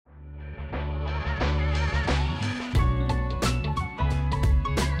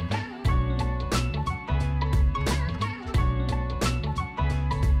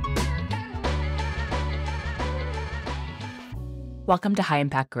Welcome to High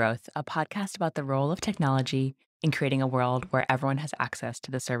Impact Growth, a podcast about the role of technology in creating a world where everyone has access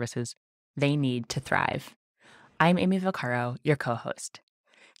to the services they need to thrive. I'm Amy Vaccaro, your co host.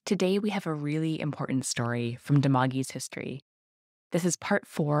 Today, we have a really important story from Dimagi's history. This is part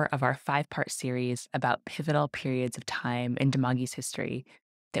 4 of our 5-part series about pivotal periods of time in Dimagi's history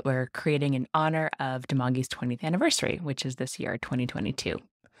that we're creating in honor of Dimagi's 20th anniversary, which is this year, 2022.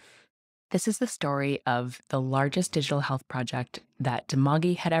 This is the story of the largest digital health project that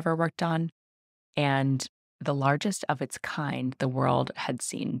Dimagi had ever worked on and the largest of its kind the world had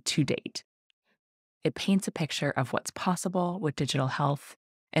seen to date. It paints a picture of what's possible with digital health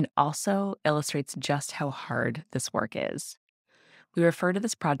and also illustrates just how hard this work is. We refer to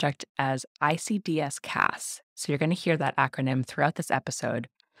this project as ICDS CAS, so you're going to hear that acronym throughout this episode.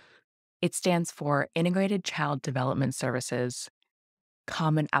 It stands for Integrated Child Development Services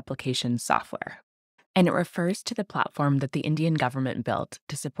Common Application Software. And it refers to the platform that the Indian government built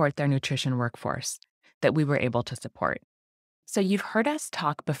to support their nutrition workforce that we were able to support. So you've heard us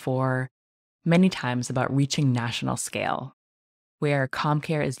talk before many times about reaching national scale, where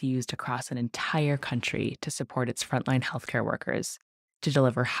CommCare is used across an entire country to support its frontline healthcare workers to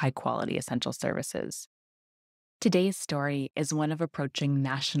deliver high-quality essential services. Today's story is one of approaching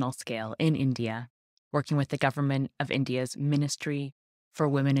national scale in India, working with the government of India's Ministry for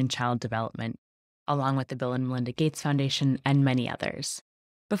Women and Child Development, along with the Bill and Melinda Gates Foundation and many others.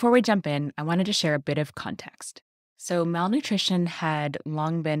 Before we jump in, I wanted to share a bit of context. So malnutrition had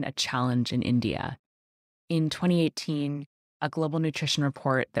long been a challenge in India. In 2018, a global nutrition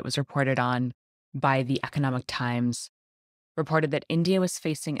report that was reported on by the Economic Times reported that India was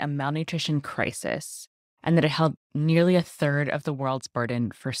facing a malnutrition crisis and that it held nearly a third of the world's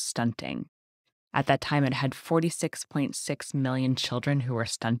burden for stunting. At that time, it had 46.6 million children who were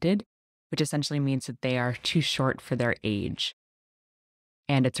stunted, which essentially means that they are too short for their age.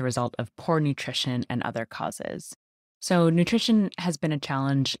 And it's a result of poor nutrition and other causes. So nutrition has been a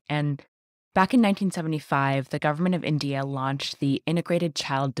challenge. And back in 1975, the government of India launched the Integrated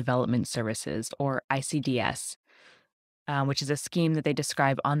Child Development Services, or ICDS, which is a scheme that they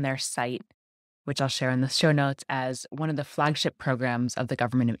describe on their site, which I'll share in the show notes, as one of the flagship programs of the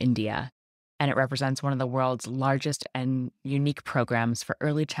government of India. And it represents one of the world's largest and unique programs for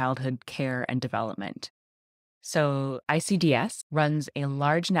early childhood care and development. So ICDS runs a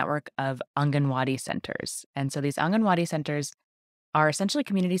large network of Anganwadi centers. And so these Anganwadi centers are essentially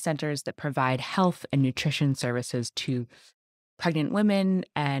community centers that provide health and nutrition services to pregnant women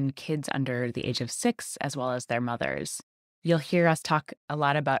and kids under the age of 6, as well as their mothers. You'll hear us talk a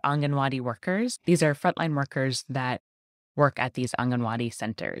lot about Anganwadi workers. These are frontline workers that work at these Anganwadi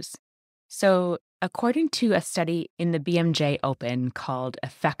centers. So according to a study in the BMJ Open called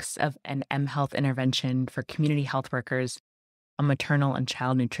Effects of an mHealth Intervention for Community Health Workers on Maternal and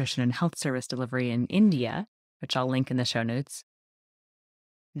Child Nutrition and Health Service Delivery in India, which I'll link in the show notes,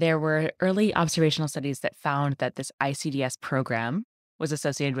 there were early observational studies that found that this ICDS program was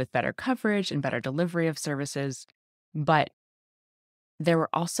associated with better coverage and better delivery of services, but there were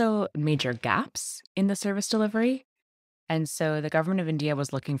also major gaps in the service delivery. And so the government of India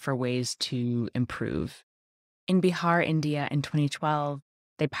was looking for ways to improve. In Bihar, India, in 2012,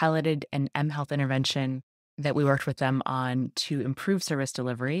 they piloted an mHealth intervention that we worked with them on to improve service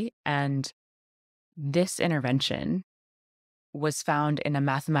delivery. And this intervention was found in a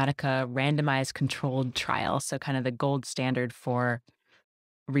Mathematica randomized controlled trial, so kind of the gold standard for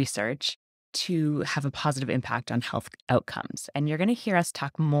research, to have a positive impact on health outcomes. And you're going to hear us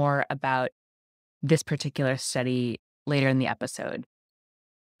talk more about this particular study later in the episode.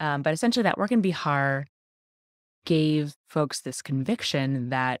 But essentially that work in Bihar gave folks this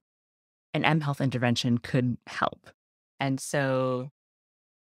conviction that an mHealth intervention could help. And so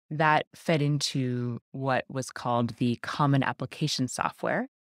that fed into what was called the Common Application Software,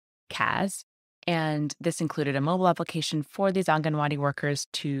 CAS. And this included a mobile application for these Anganwadi workers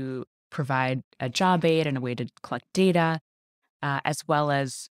to provide a job aid and a way to collect data, as well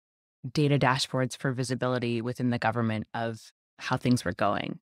as data dashboards for visibility within the government of how things were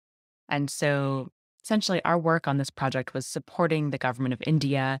going. And so essentially our work on this project was supporting the government of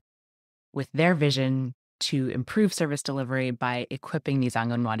India with their vision to improve service delivery by equipping these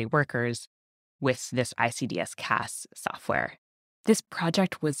Anganwadi workers with this ICDS CAS software. This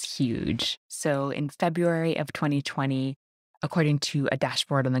project was huge. So in February of 2020, according to a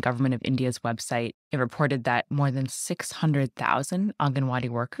dashboard on the government of India's website, it reported that more than 600,000 Anganwadi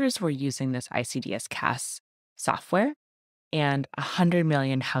workers were using this ICDS CAS software, and 100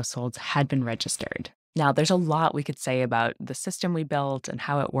 million households had been registered. Now, there's a lot we could say about the system we built and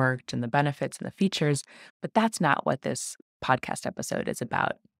how it worked and the benefits and the features, but that's not what this podcast episode is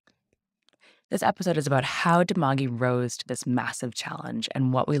about. This episode is about how Dimagi rose to this massive challenge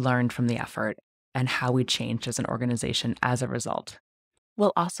and what we learned from the effort and how we changed as an organization as a result.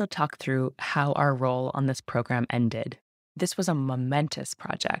 We'll also talk through how our role on this program ended. This was a momentous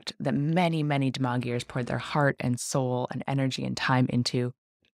project that many, many Dimagiers poured their heart and soul and energy and time into,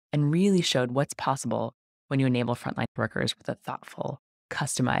 and really showed what's possible when you enable frontline workers with a thoughtful,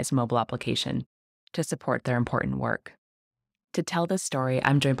 customized mobile application to support their important work. To tell this story,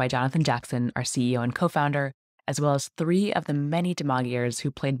 I'm joined by Jonathan Jackson, our CEO and co-founder, as well as 3 of the many Dimagiers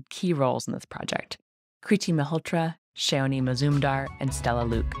who played key roles in this project: Kriti Mehrotra, Shayoni Mazumdar, and Stella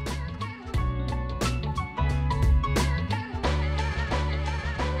Luk.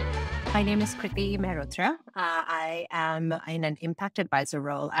 My name is Kriti Mehrotra. I am in an impact advisor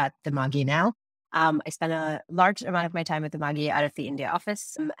role at Dimagi now. I spend a large amount of my time at Dimagi out of the India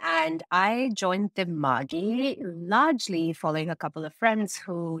office. And I joined Dimagi largely following a couple of friends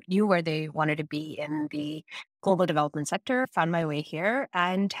who knew where they wanted to be in the global development sector, found my way here,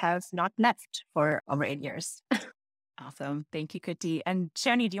 and have not left for over 8 years. Awesome. Thank you, Kriti. And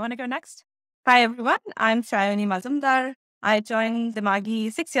Shayoni, do you want to go next? Hi, everyone. I'm Shayoni Mazumdar. I joined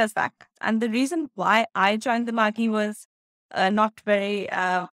Dimagi 6 years back. And the reason why I joined Dimagi was not very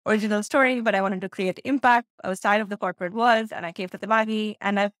original story, but I wanted to create impact. I was tired of the corporate world and I came to Dimagi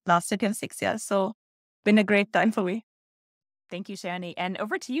and I've lasted here 6 years. So been a great time for me. Thank you, Shayoni. And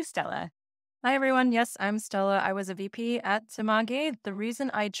over to you, Stella. Hi, everyone. Yes, I'm Stella. I was a VP at Dimagi. The reason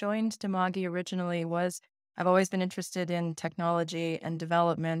I joined Dimagi originally was I've always been interested in technology and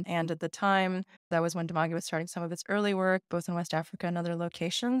development. And at the time, that was when Dimagi was starting some of its early work, both in West Africa and other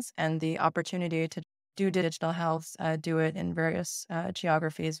locations. And the opportunity to do digital health, do it in various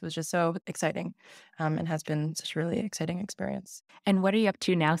geographies was just so exciting and has been such a really exciting experience. And what are you up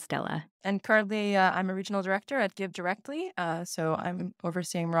to now, Stella? And currently, I'm a regional director at Give Directly. So I'm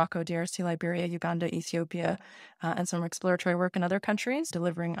overseeing Morocco, DRC, Liberia, Uganda, Ethiopia, and some exploratory work in other countries,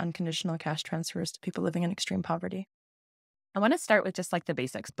 delivering unconditional cash transfers to people living in extreme poverty. I want to start with just like the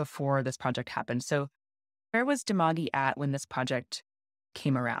basics before this project happened. So where was Dimagi at when this project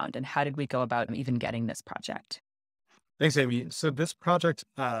came around, and how did we go about even getting this project? Thanks, Amy. So this project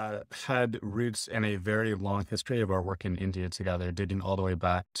had roots in a very long history of our work in India together, dating all the way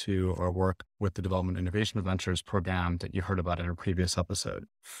back to our work with the Development Innovation Ventures program that you heard about in a previous episode.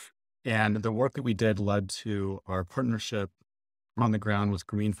 And the work that we did led to our partnership on the ground with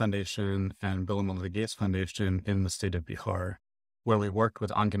Green Foundation and Bill and Melinda Gates Foundation in the state of Bihar, where we worked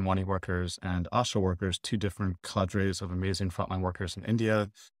with Anganwadi workers and ASHA workers, 2 different cadres of amazing frontline workers in India.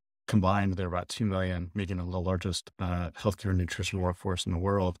 Combined, they're about 2 million, making them the largest healthcare and nutrition workforce in the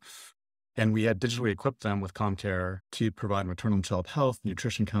world. And we had digitally equipped them with ComCare to provide maternal and child health,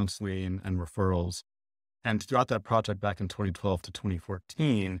 nutrition counseling, and referrals. And throughout that project back in 2012 to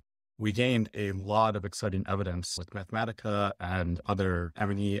 2014, we gained a lot of exciting evidence with Mathematica and other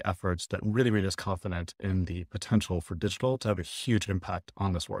M&E efforts that really made us confident in the potential for digital to have a huge impact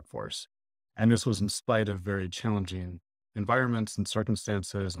on this workforce. And this was in spite of very challenging environments and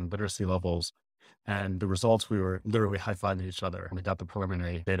circumstances and literacy levels. And the results, we were literally high-fiving each other. We got the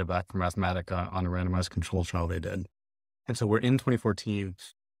preliminary data back from Mathematica on a randomized control trial they did. And so we're in 2014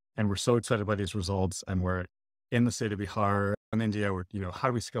 and we're so excited by these results, and we're in the state of Bihar in India. We're, how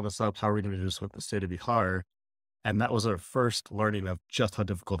do we scale this up? How are we going to do this with the state of Bihar? And that was our first learning of just how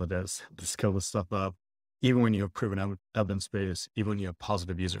difficult it is to scale this stuff up. Even when you have proven evidence base, even when you have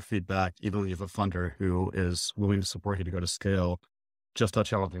positive user feedback, even when you have a funder who is willing to support you to go to scale, just how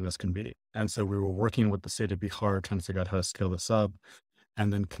challenging this can be. And so we were working with the state of Bihar, trying to figure out how to scale this up.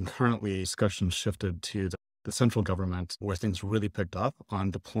 And then concurrently, discussions shifted to the central government, where things really picked up on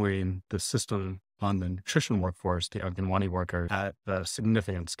deploying the system on the nutrition workforce, the Anganwadi worker, at a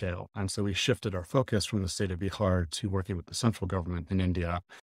significant scale. And so we shifted our focus from the state of Bihar to working with the central government in India.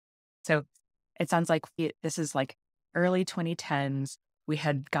 So it sounds like this is like early 2010s. We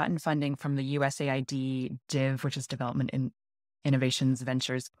had gotten funding from the USAID DIV, which is Development Innovations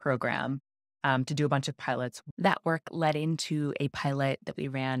Ventures program, to do a bunch of pilots. That work led into a pilot that we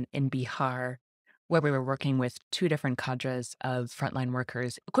ran in Bihar, where we were working with 2 different cadres of frontline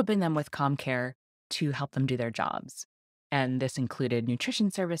workers, equipping them with ComCare to help them do their jobs. And this included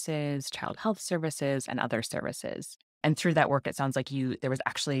nutrition services, child health services, and other services. And through that work, it sounds like there was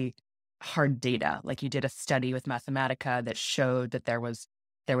actually hard data. Like you did a study with Mathematica that showed that there was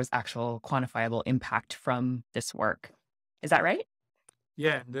actual quantifiable impact from this work. Is that right?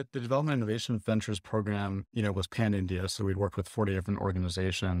 Yeah, the Development Innovation Ventures program, was pan-India. So we'd worked with 40 different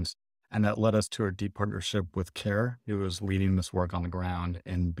organizations. And that led us to our deep partnership with CARE, who was leading this work on the ground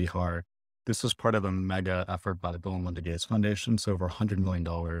in Bihar. This was part of a mega effort by the Bill and Melinda Gates Foundation. So over $100 million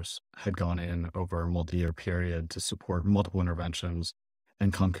had gone in over a multi-year period to support multiple interventions.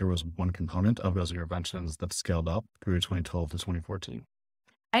 And CommCare was one component of those interventions that scaled up through 2012 to 2014.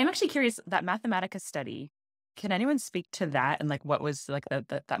 I am actually curious, that Mathematica study, can anyone speak to that? And like, what was like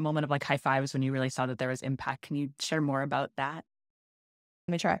that moment of like high fives when you really saw that there was impact? Can you share more about that?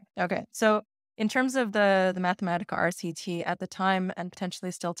 Let me try. Okay. So in terms of the Mathematica RCT at the time, and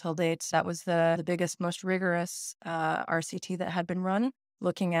potentially still till date, that was the biggest, most rigorous RCT that had been run,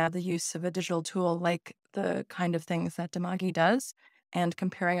 looking at the use of a digital tool like the kind of things that Dimagi does, and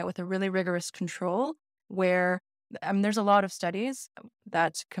comparing it with a really rigorous control where, there's a lot of studies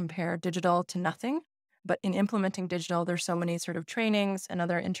that compare digital to nothing. But in implementing digital, there's so many sort of trainings and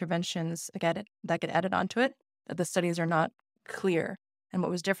other interventions that get added onto it that the studies are not clear. And what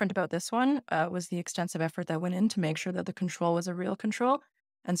was different about this one was the extensive effort that went in to make sure that the control was a real control.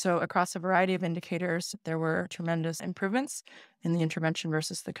 And so across a variety of indicators, there were tremendous improvements in the intervention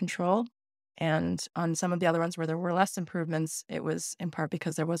versus the control. And on some of the other ones where there were less improvements, it was in part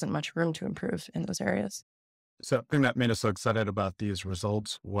because there wasn't much room to improve in those areas. So the thing that made us so excited about these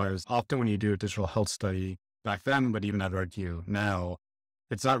results was often when you do a digital health study back then, but even I'd argue now,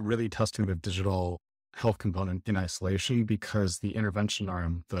 it's not really testing the digital health component in isolation because the intervention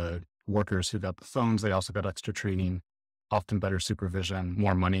arm, the workers who got the phones, they also got extra training, often better supervision,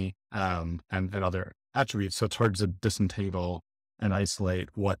 more money, and other attributes. So it's hard to disentangle and isolate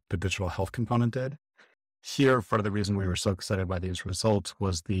what the digital health component did. Here, part of the reason we were so excited by these results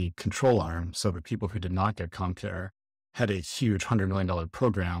was the control arm. So the people who did not get CommCare had a huge $100 million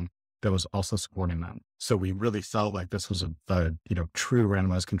program that was also supporting them. So we really felt like this was a true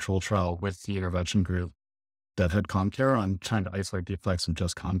randomized control trial with the intervention group that had CommCare on trying to isolate the effects of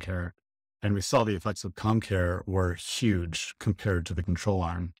just CommCare. And we saw the effects of CommCare were huge compared to the control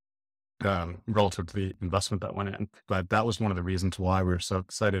arm relative to the investment that went in. But that was one of the reasons why we were so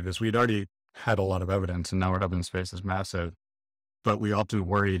excited is we'd already had a lot of evidence and now our evidence base is massive. But we often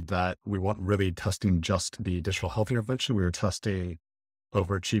worried that we weren't really testing just the digital health intervention. We were testing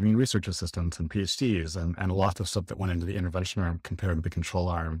overachieving research assistants and PhDs and a lot of stuff that went into the intervention arm compared to the control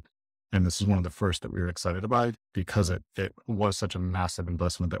arm. And this is one of the first that we were excited about because it was such a massive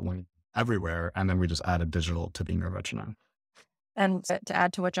investment that went everywhere. And then we just added digital to the intervention arm. And to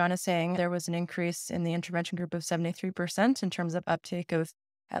add to what John is saying, there was an increase in the intervention group of 73% in terms of uptake of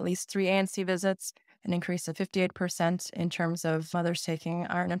at least 3 ANC visits, an increase of 58% in terms of mothers taking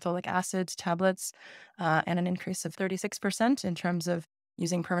iron and folic acid tablets, and an increase of 36% in terms of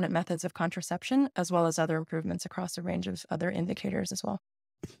using permanent methods of contraception, as well as other improvements across a range of other indicators as well.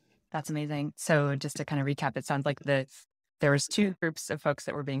 That's amazing. So just to kind of recap, it sounds like there was 2 groups of folks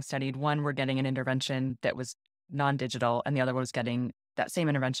that were being studied. One were getting an intervention that was non-digital, and the other was getting that same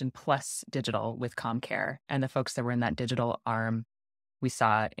intervention plus digital with CommCare. And the folks that were in that digital arm, we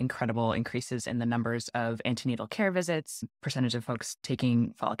saw incredible increases in the numbers of antenatal care visits, percentage of folks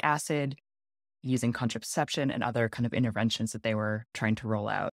taking folic acid, using contraception, and other kind of interventions that they were trying to roll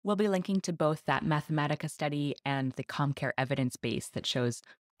out. We'll be linking to both that Mathematica study and the CommCare evidence base that shows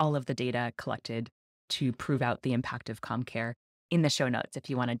all of the data collected to prove out the impact of CommCare in the show notes if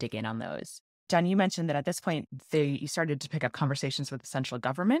you want to dig in on those. John, you mentioned that at this point, you started to pick up conversations with the central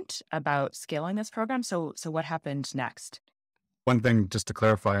government about scaling this program. So what happened next? One thing just to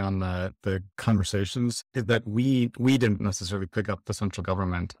clarify on the conversations is that we didn't necessarily pick up the central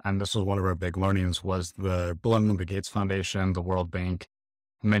government. And this was one of our big learnings was the Bill and Melinda Gates Foundation, the World Bank,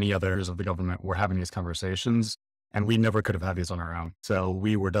 many others of the government were having these conversations. And we never could have had these on our own. So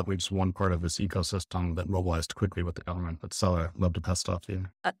we were definitely just one part of this ecosystem that mobilized quickly with the government. But Stella, I'd love to pass it off to you.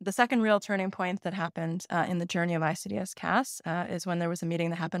 The second real turning point that happened in the journey of ICDS CAS is when there was a meeting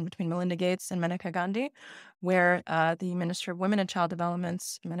that happened between Melinda Gates and Maneka Gandhi, where the Minister of Women and Child Development,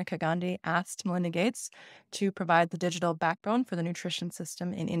 Maneka Gandhi, asked Melinda Gates to provide the digital backbone for the nutrition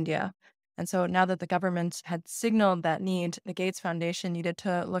system in India. And so now that the government had signaled that need, the Gates Foundation needed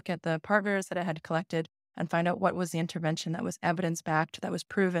to look at the partners that it had collected and find out what was the intervention that was evidence-backed, that was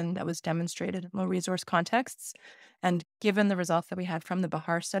proven, that was demonstrated in low-resource contexts. And given the results that we had from the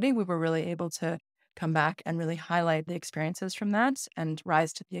Bahar study, we were really able to come back and really highlight the experiences from that and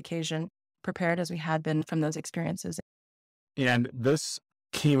rise to the occasion, prepared as we had been from those experiences. And this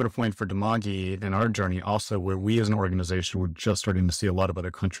came at a point for Dimagi in our journey also where we as an organization were just starting to see a lot of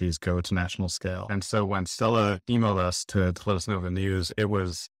other countries go to national scale. And so when Stella emailed us to let us know the news, it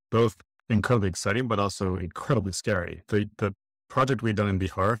was both incredibly exciting, but also incredibly scary. The project we'd done in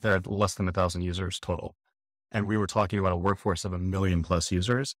Bihar had less than 1,000 users total. And we were talking about a workforce of 1 million+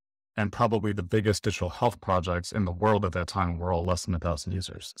 users. And probably the biggest digital health projects in the world at that time were all less than 1,000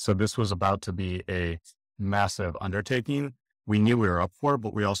 users. So this was about to be a massive undertaking. We knew we were up for,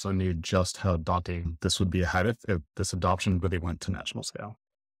 but we also knew just how daunting this would be ahead if this adoption really went to national scale.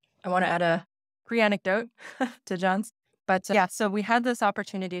 I want to add a pre-anecdote to John's. But yeah, so we had this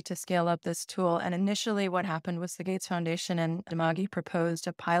opportunity to scale up this tool. And initially what happened was the Gates Foundation and Dimagi proposed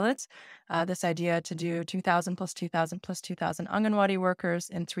a pilot, this idea to do 2,000 plus 2,000 plus 2,000 Anganwadi workers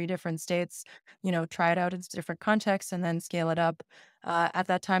in 3 different states, try it out in different contexts and then scale it up. At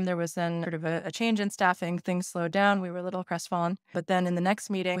that time, there was then sort of a change in staffing. Things slowed down. We were a little crestfallen. But then in the next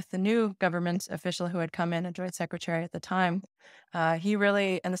meeting with the new government official who had come in, a joint secretary at the time, he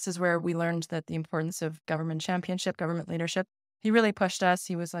really, and this is where we learned that the importance of government championship, government leadership, he really pushed us.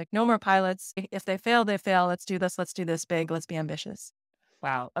 He was like, no more pilots. If they fail, they fail. Let's do this. Let's do this big. Let's be ambitious.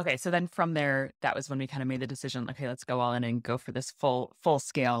 Wow. Okay. So then from there, that was when we kind of made the decision, okay, let's go all in and go for this full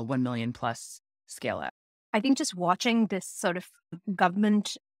scale, 1 million plus scale up. I think just watching this sort of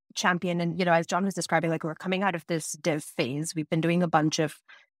government champion and, as John was describing, like we're coming out of this dev phase. We've been doing a bunch of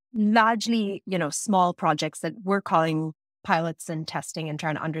largely, small projects that we're calling pilots and testing and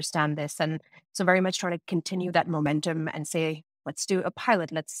trying to understand this. And so very much trying to continue that momentum and say, let's do a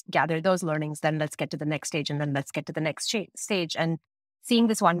pilot, let's gather those learnings, then let's get to the next stage, and then let's get to the next stage. And seeing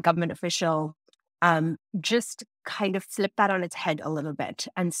this one government official just kind of flip that on its head a little bit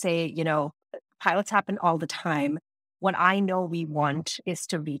and say, pilots happen all the time. What I know we want is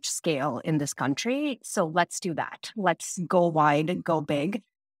to reach scale in this country. So let's do that. Let's go wide, go big,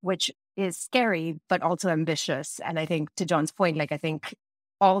 which is scary, but also ambitious. And I think to John's point, I think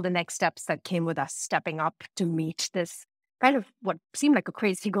all the next steps that came with us stepping up to meet this kind of what seemed like a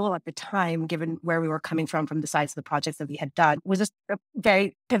crazy goal at the time, given where we were coming from the size of the projects that we had done, was just a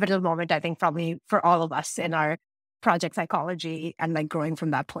very pivotal moment, I think, probably for all of us in our project psychology and growing from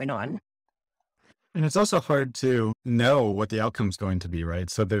that point on. And it's also hard to know what the outcome's going to be, right?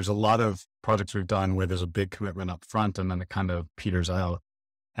 So there's a lot of projects we've done where there's a big commitment up front and then it kind of peters out.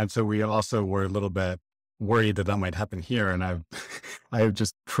 And so we also were a little bit worried that might happen here. And I have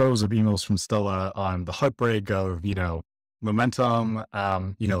just troves of emails from Stella on the heartbreak of, momentum,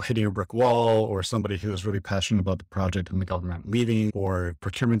 hitting a brick wall, or somebody who is really passionate about the project and the government leaving, or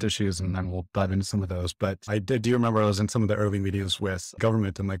procurement issues. And then we'll dive into some of those. But I do remember I was in some of the early meetings with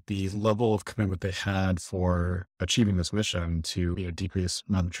government and the level of commitment they had for achieving this mission to decrease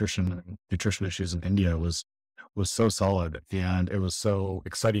malnutrition and nutrition issues in India was so solid. And it was so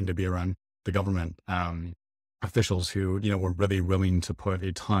exciting to be around the government officials who, were really willing to put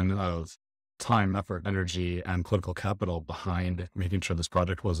a ton of time, effort, energy, and political capital behind making sure this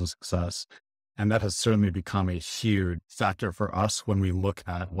project was a success. And that has certainly become a huge factor for us when we look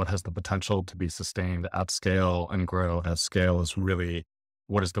at what has the potential to be sustained at scale and grow at scale is really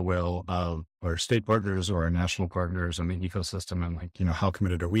what is the will of our state partners or our national partners and the ecosystem. And how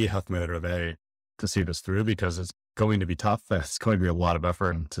committed are we? How committed are they to see this through? Because it's going to be tough. It's going to be a lot of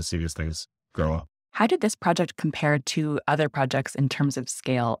effort to see these things grow up. How did this project compare to other projects in terms of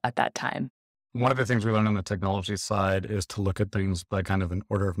scale at that time? One of the things we learned on the technology side is to look at things by kind of an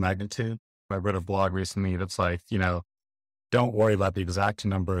order of magnitude. I read a blog recently that's don't worry about the exact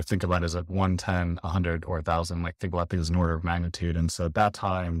number. Think about it as 1, 10, 100, or 1,000. Think about things in order of magnitude. And so at that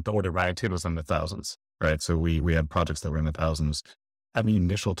time, the order of magnitude was in the thousands, right? So we had projects that were in the thousands. And the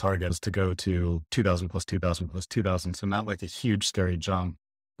initial target is to go to 2,000 plus 2,000 plus 2,000. So not a huge, scary jump,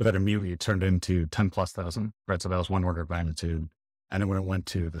 but that immediately turned into 10 plus thousand, right? So that was one order of magnitude. And then when it went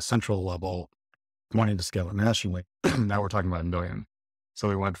to the central level, wanting to scale it nationally, now we're talking about a million. So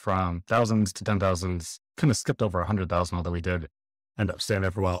we went from thousands to 10,000s, kind of skipped over 100,000, although we did end up staying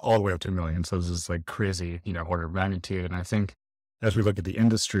there for a while, all the way up to a million. So this is crazy, order of magnitude. And I think as we look at the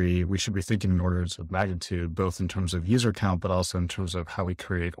industry, we should be thinking in orders of magnitude, both in terms of user count, but also in terms of how we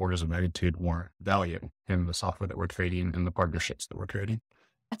create orders of magnitude more value in the software that we're creating and the partnerships that we're creating.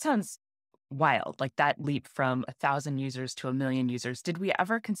 That sounds wild, that leap from 1,000 users to 1 million users. Did we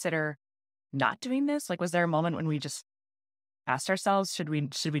ever consider not doing this? Was there a moment when we just asked ourselves, should we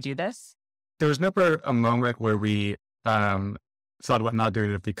do this? There was never a moment where we thought about not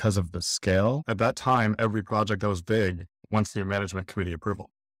doing it because of the scale. At that time, every project that was big wants the management committee approval.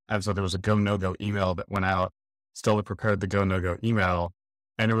 And so there was a go, no-go email that went out. Stella prepared the go, no-go email.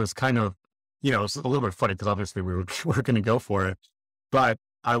 And it was kind of, it was a little bit funny because obviously we were going to go for it. But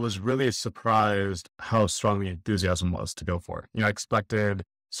I was really surprised how strong the enthusiasm was to go for it. I expected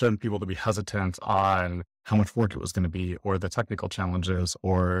certain people to be hesitant on how much work it was going to be, or the technical challenges,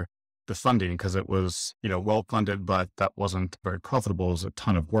 or the funding, because it was, well funded, but that wasn't very profitable. It was a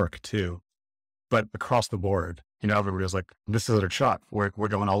ton of work too. But across the board, everybody was like, this is our shot. We're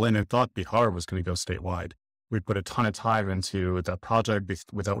going all in, and thought Bihar was going to go statewide. We put a ton of time into that project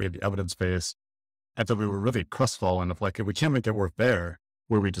without we had the evidence base. And so we were really crestfallen of like, if we can't make it work there,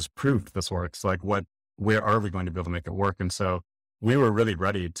 where we just proved this works, like where are we going to be able to make it work? And so we were really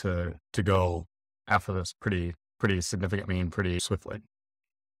ready to go after this pretty significantly and pretty swiftly.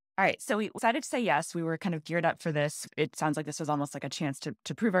 All right. So we decided to say yes. We were kind of geared up for this. It sounds like this was almost like a chance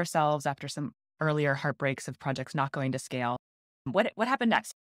to prove ourselves after some earlier heartbreaks of projects not going to scale. What happened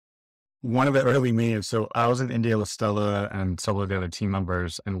next? One of the early meetings, so I was in India with Stella and several of the other team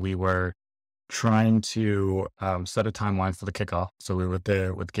members, and we were trying to set a timeline for the kickoff. So we were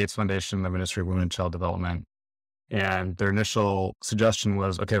there with Gates Foundation, the Ministry of Women and Child Development. And their initial suggestion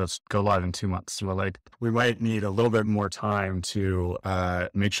was, okay, let's go live in 2 months. So we're like, we might need a little bit more time to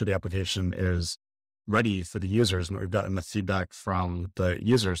make sure the application is ready for the users. And we've gotten the feedback from the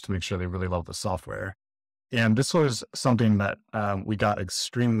users to make sure they really love the software. And this was something that we got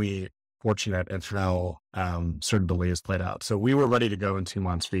extremely fortunate in how certain delays played out. So we were ready to go in 2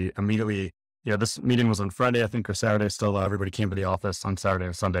 months. We immediately, this meeting was on Friday, I think, or Saturday. Still, everybody came to the office on Saturday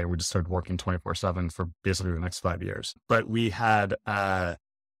and Sunday. We just started working 24/7 for basically the next 5 years. But we had,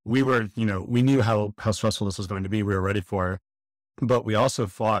 we knew how stressful this was going to be. We were ready for it. But we also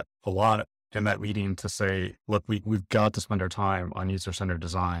fought a lot in that meeting to say, look, we've got to spend our time on user-centered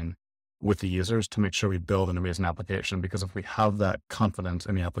design with the users to make sure we build an amazing application, because if we have that confidence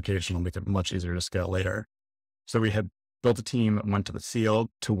in the application, it'll make it much easier to scale later. So we had built a team that went to the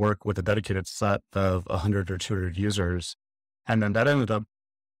field to work with a dedicated set of 100 or 200 users. And then that ended up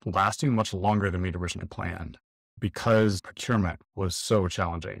lasting much longer than we'd originally planned because procurement was so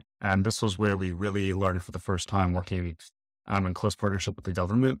challenging. And this was where we really learned for the first time, working in close partnership with the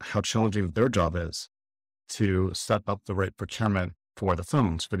government, how challenging their job is to set up the right procurement for the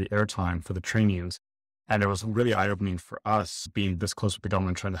phones, for the airtime, for the trainings. And it was really eye-opening for us, being this close with the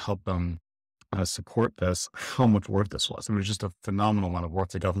government, trying to help them support this, how much work this was. I mean, it was just a phenomenal amount of work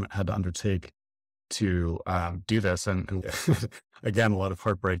the government had to undertake to do this. And again, a lot of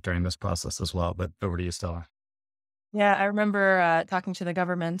heartbreak during this process as well. But over to you, Stella. Yeah, I remember talking to the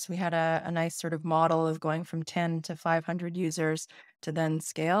government. We had a nice sort of model of going from 10 to 500 users to then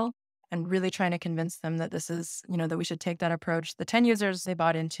scale, and really trying to convince them that this is, that we should take that approach. The 10 users they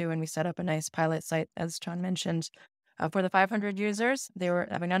bought into, and we set up a nice pilot site, as John mentioned. For the 500 users, they were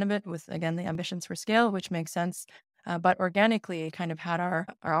having none of it with, again, the ambitions for scale, which makes sense. But organically kind of had our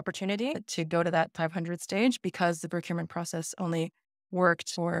opportunity to go to that 500 stage because the procurement process only worked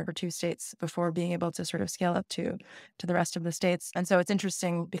for 2 states before being able to sort of scale up to the rest of the states. And so it's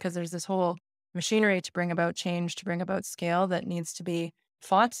interesting because there's this whole machinery to bring about change, to bring about scale that needs to be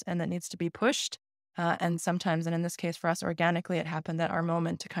fought and that needs to be pushed. And sometimes, and in this case for us, organically, it happened at our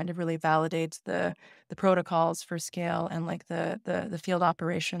moment to kind of really validate the protocols for scale and like the field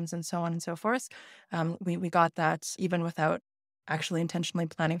operations and so on and so forth. We got that even without actually intentionally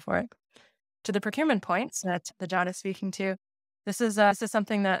planning for it. To the procurement points that John is speaking to, this is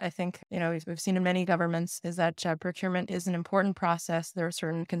something that I think we've seen in many governments, is that procurement is an important process. There are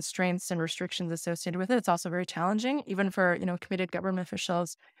certain constraints and restrictions associated with it. It's also very challenging, even for committed government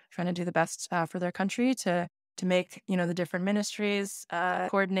officials trying to do the best for their country to make the different ministries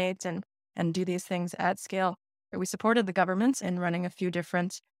coordinate and do these things at scale. We supported the government in running a few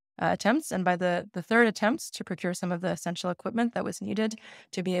different attempts, and by the third attempt to procure some of the essential equipment that was needed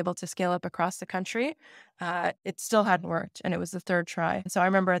to be able to scale up across the country, it still hadn't worked, and it was the third try. So I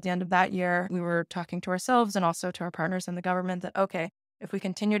remember at the end of that year, we were talking to ourselves and also to our partners in the government that, okay, if we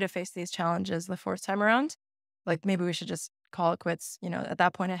continue to face these challenges the fourth time around, like maybe we should just call it quits. At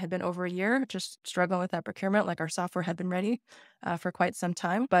that point, it had been over a year just struggling with that procurement. Like our software had been ready for quite some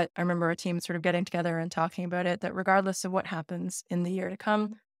time. But I remember our team sort of getting together and talking about it, that regardless of what happens in the year to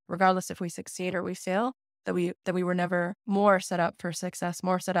come, regardless if we succeed or we fail, that we were never more set up for success,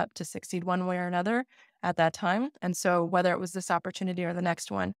 more set up to succeed one way or another at that time. And so whether it was this opportunity or the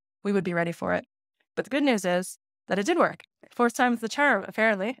next one, we would be ready for it. But the good news is that it did work. Fourth time's the charm,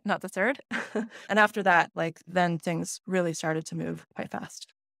 apparently, not the third. And after that, then things really started to move quite fast.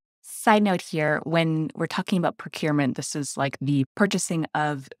 Side note here, when we're talking about procurement, this is like the purchasing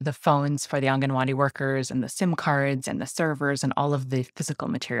of the phones for the Anganwadi workers and the SIM cards and the servers and all of the physical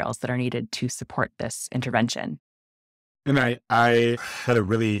materials that are needed to support this intervention. And I had a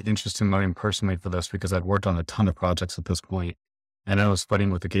really interesting learning personally for this because I'd worked on a ton of projects at this point. And I was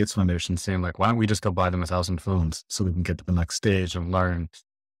fighting with the Gates Foundation saying why don't we just go buy them 1,000 phones so we can get to the next stage and learn.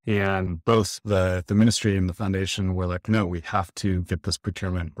 And both the ministry and the foundation were like, no, we have to get this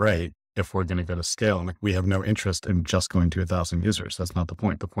procurement right if we're going to go to scale. And we have no interest in just going to 1,000 users. That's not the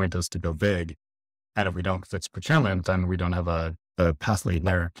point. The point is to go big. And if we don't fix procurement, then we don't have a path lead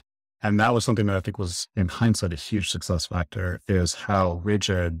there. And that was something that I think was, in hindsight, a huge success factor, is how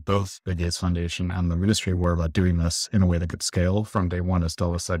rigid both the Gates Foundation and the ministry were about doing this in a way that could scale from day one. As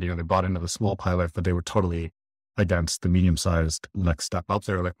Stella said, they bought into the small pilot, but they were totally against the medium-sized next step up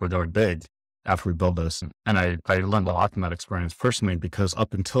there. Like, we're going big after we build this. And I learned a lot from that experience personally, because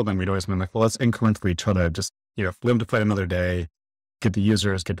up until then, we'd always been like, well, let's incrementally try to just, live to fight another day, get the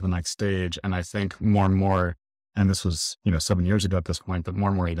users, get to the next stage. And I think more and more, and this was, 7 years ago at this point, but more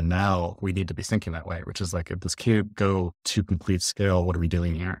and more even now, we need to be thinking that way, which is like, if this can't go to complete scale, what are we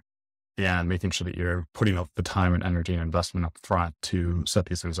doing here? And making sure that you're putting up the time and energy and investment up front to set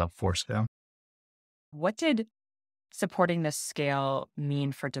these things up for scale. What did supporting this scale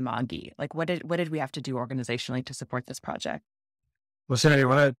mean for Dimagi? Like, what did we have to do organizationally to support this project? Well, Shayoni, I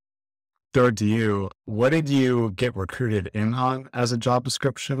want to throw it to you. What did you get recruited in on as a job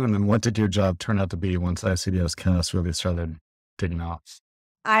description? And then what did your job turn out to be once ICDS CAS really started taking off?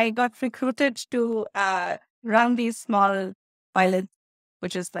 I got recruited to run these small pilots,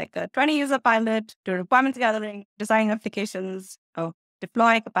 which is like a 20-user pilot, to requirements gathering, design applications,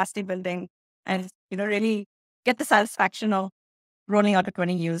 deploy, capacity building, and really get the satisfaction of rolling out to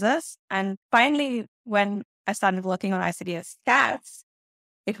 20 users. And finally, when I started working on ICDS CAS,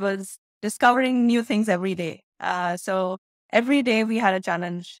 it was discovering new things every day. So every day we had a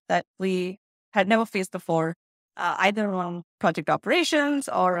challenge that we had never faced before, either on project operations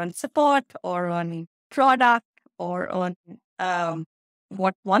or on support or on product or on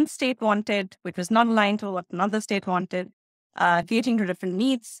what one state wanted, which was not aligned to what another state wanted, creating to different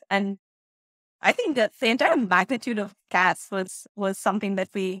needs. And I think that the entire magnitude of CAS was something that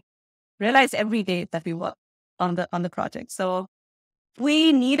we realized every day that we worked on the project. So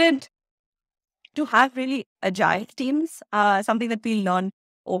we needed to have really agile teams, something that we learned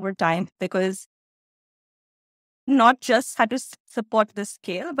over time, because not just had to support the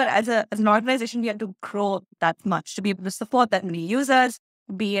scale, but as an organization, we had to grow that much to be able to support that many users,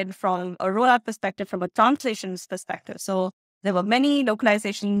 be it from a rollout perspective, from a translations perspective. So there were many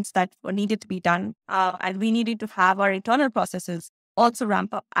localizations that were needed to be done, and we needed to have our internal processes also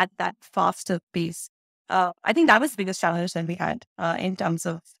ramp up at that faster pace. I think that was the biggest challenge that we had in terms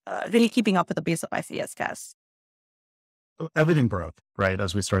of really keeping up with the pace of ICDS CAS. Everything broke, right?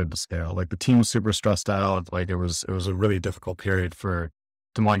 As we started to scale, like the team was super stressed out. Like it was a really difficult period for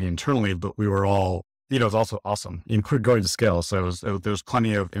Dimagi internally, but we were all, it was also awesome. We're going to scale. So there was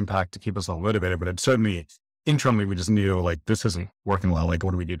plenty of impact to keep us all motivated, but it certainly internally, we just knew like, this isn't working well. Like,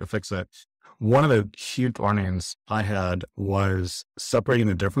 what do we do to fix it? One of the huge learnings I had was separating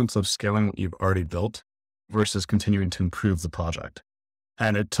the difference of scaling what you've already built versus continuing to improve the project.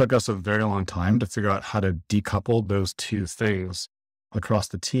 And it took us a very long time to figure out how to decouple those two things across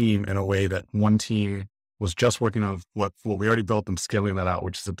the team in a way that one team was just working on what we already built and scaling that out,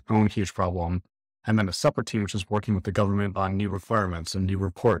 which is its own huge problem. And then a separate team, which is working with the government on new requirements and new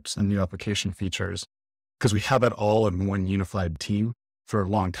reports and new application features. Because we had that all in one unified team for a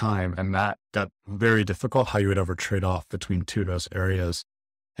long time. And that got very difficult, how you would ever trade off between two of those areas.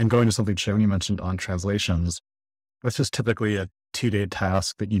 And going to something Shayoni mentioned on translations, that's just typically a 2-day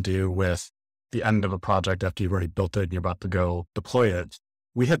task that you do with the end of a project after you've already built it and you're about to go deploy it.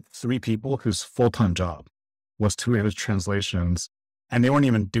 We had 3 people whose full-time job was to manage translations, and they weren't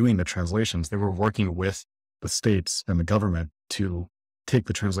even doing the translations. They were working with the states and the government to take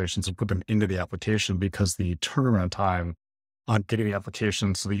the translations and put them into the application, because the turnaround time on getting the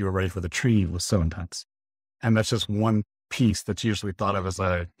application so that you were ready for the tree was so intense. And that's just one piece that's usually thought of as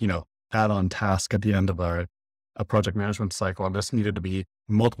a, add-on task at the end of a project management cycle. And this needed to be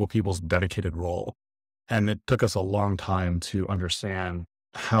multiple people's dedicated role. And it took us a long time to understand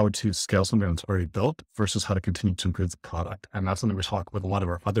how to scale something that's already built versus how to continue to improve the product. And that's something we talk with a lot of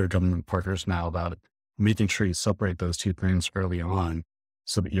our other government partners now about, making sure you separate those two things early on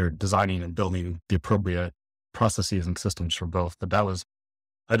so that you're designing and building the appropriate processes and systems for both. But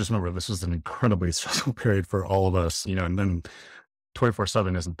I just remember this was an incredibly stressful period for all of us, and then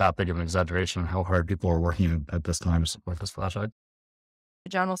 24/7 isn't that big of an exaggeration on how hard people are working at this time to support this project.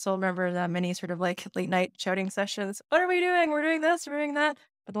 John will still remember that many sort of like late night shouting sessions. What are we doing? We're doing this, we're doing that.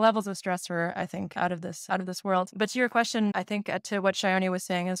 But the levels of stress were, I think, out of this world. But to your question, I think to what Shayoni was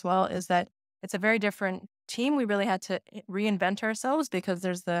saying as well, is that it's a very different team. We really had to reinvent ourselves, because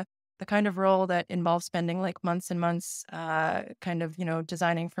there's the kind of role that involves spending like months and months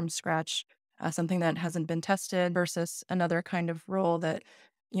designing from scratch something that hasn't been tested, versus another kind of role that,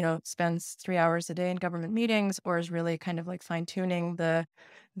 spends 3 hours a day in government meetings, or is really kind of like fine tuning the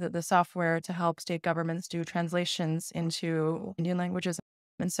software to help state governments do translations into Indian languages.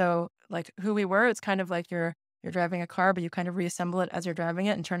 And so like who we were, it's kind of like you're driving a car, but you kind of reassemble it as you're driving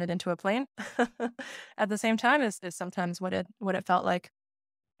it and turn it into a plane. At the same time is sometimes what it felt like.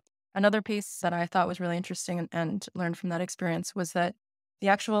 Another piece that I thought was really interesting and learned from that experience was that the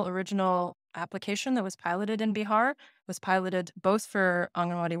actual original application that was piloted in Bihar was piloted both for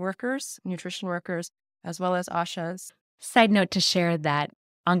Anganwadi workers, nutrition workers, as well as ASHAs. Side note to share that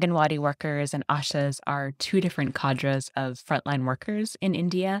Anganwadi workers and ASHAs are two different cadres of frontline workers in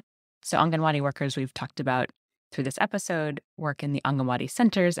India. So Anganwadi workers we've talked about through this episode work in the Anganwadi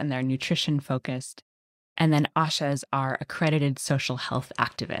centers and they're nutrition focused. And then ASHAs are accredited social health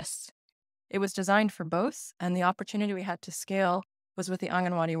activists. It was designed for both, and the opportunity we had to scale was with the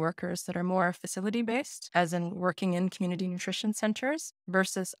Anganwadi workers that are more facility-based, as in working in community nutrition centers,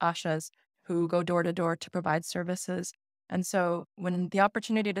 versus ASHAs who go door to door to provide services. And so when the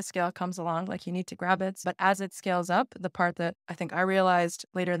opportunity to scale comes along, like you need to grab it. But as it scales up, the part that I think I realized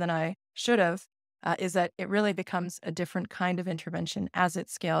later than I should have is that it really becomes a different kind of intervention as it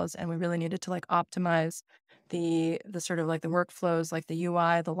scales. And we really needed to like optimize the sort of like the workflows, like the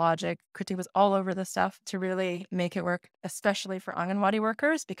UI, the logic. Kriti was all over the stuff to really make it work, especially for Anganwadi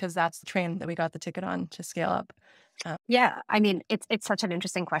workers, because that's the train that we got the ticket on to scale up. Yeah, I mean, it's such an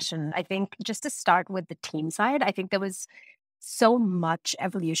interesting question. I think just to start with the team side, I think there was so much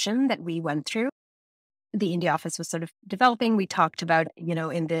evolution that we went through. The India office was sort of developing. We talked about,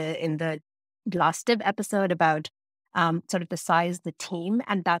 in the last div episode about sort of the size of the team,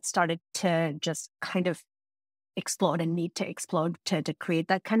 and that started to just kind of explode and need to explode to create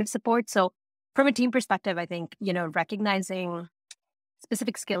that kind of support. So from a team perspective, I think, recognizing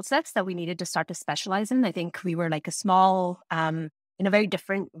specific skill sets that we needed to start to specialize in. I think we were like a small, in a very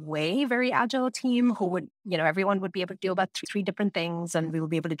different way, very agile team who would, everyone would be able to do about three different things and we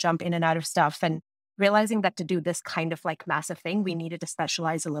would be able to jump in and out of stuff. And realizing that to do this kind of like massive thing, we needed to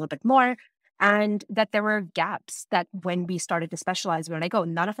specialize a little bit more. And that there were gaps that when we started to specialize, we were like, oh,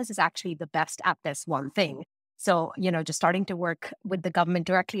 none of us is actually the best at this one thing. So, just starting to work with the government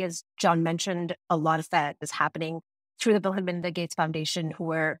directly, as John mentioned, a lot of that is happening through the Bill and Melinda Gates Foundation, who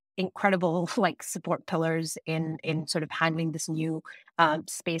were incredible like support pillars in sort of handling this new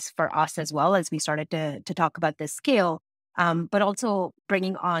space for us as well as we started to talk about this scale, but also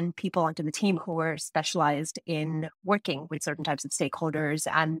bringing on people onto the team who were specialized in working with certain types of stakeholders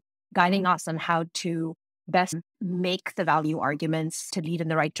and guiding us on how to best make the value arguments to lead in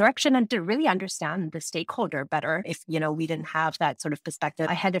the right direction and to really understand the stakeholder better if, we didn't have that sort of perspective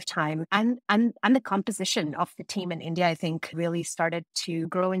ahead of time. And the composition of the team in India, I think, really started to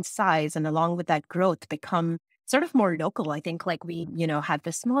grow in size and along with that growth become sort of more local. I think like we, had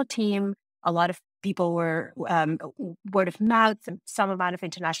this small team, a lot of people were word of mouth, some amount of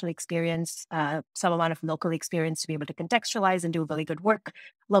international experience, some amount of local experience to be able to contextualize and do really good work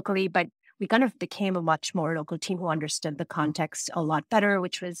locally. But we kind of became a much more local team who understood the context a lot better,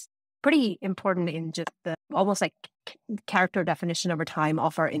 which was pretty important in just the almost like character definition over time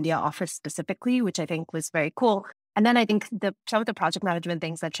of our India office specifically, which I think was very cool. And then I think some of the project management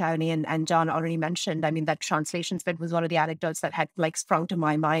things that Shayoni and John already mentioned, I mean, that translation bit was one of the anecdotes that had like sprung to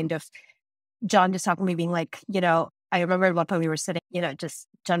my mind of John just talking to me being like, I remember at one point we were sitting, just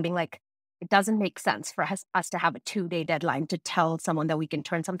John being like, it doesn't make sense for us to have a 2-day deadline to tell someone that we can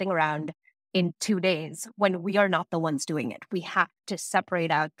turn something around in 2 days when we are not the ones doing it. We have to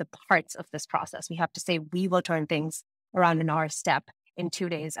separate out the parts of this process. We have to say we will turn things around in our step in 2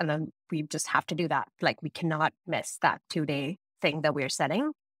 days. And then we just have to do that. Like we cannot miss that 2-day thing that we're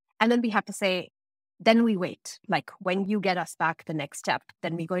setting. And then we have to say, then we wait. Like when you get us back the next step,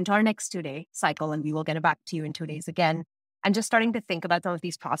 then we go into our next 2-day cycle and we will get it back to you in 2 days again. And just starting to think about some of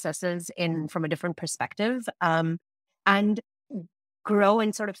these processes from a different perspective and grow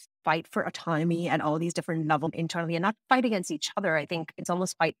and sort of fight for autonomy at all these different levels internally and not fight against each other. I think it's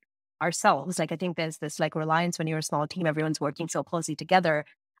almost fight ourselves. Like I think there's this like reliance when you're a small team, everyone's working so closely together.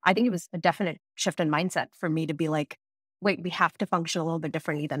 I think it was a definite shift in mindset for me to be like, wait, we have to function a little bit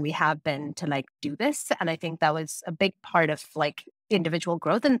differently than we have been to like do this. And I think that was a big part of like individual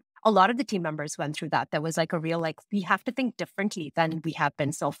growth. And a lot of the team members went through that. That was like a real, like, we have to think differently than we have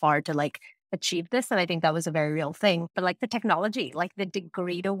been so far to like achieve this. And I think that was a very real thing. But like the technology, like the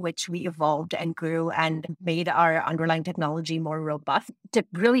degree to which we evolved and grew and made our underlying technology more robust to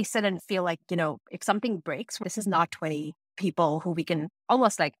really sit and feel like, if something breaks, this is not 20 people who we can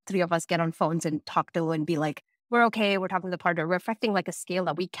almost like 3 of us get on phones and talk to and be like, we're okay, we're talking to the partner, we're affecting like a scale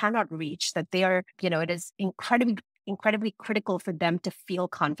that we cannot reach, that they are, it is incredibly critical for them to feel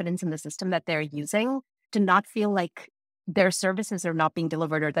confidence in the system that they're using, to not feel like their services are not being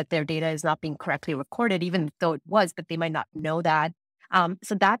delivered or that their data is not being correctly recorded, even though it was, but they might not know that.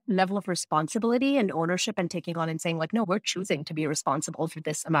 So that level of responsibility and ownership and taking on and saying like, no, we're choosing to be responsible for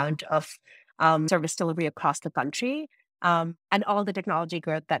this amount of service delivery across the country, and all the technology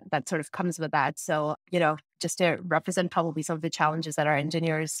growth that sort of comes with that. So, just to represent probably some of the challenges that our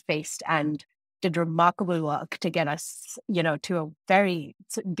engineers faced and did remarkable work to get us, to a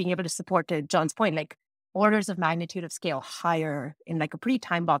being able to support, to John's point, like orders of magnitude of scale higher in like a pretty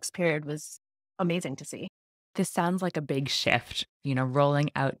time box period was amazing to see. This sounds like a big shift,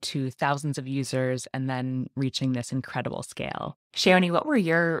 rolling out to thousands of users and then reaching this incredible scale. Shayoni, what were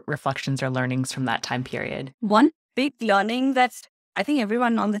your reflections or learnings from that time period? One big learning that I think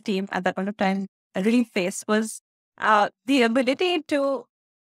everyone on the team at that point of time really faced was the ability to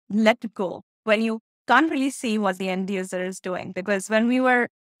let go when you can't really see what the end user is doing. Because when we were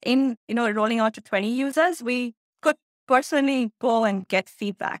rolling out to 20 users, we could personally go and get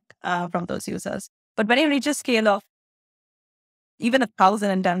feedback from those users. But when you reach a scale of even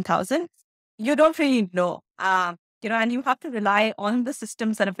 1,000 and 10,000, you don't really know, and you have to rely on the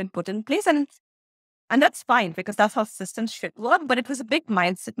systems that have been put in place. And that's fine because that's how systems should work. But it was a big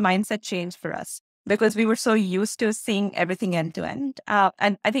mindset change for us because we were so used to seeing everything end to end.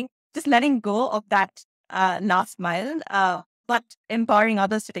 And I think just letting go of that last mile, but empowering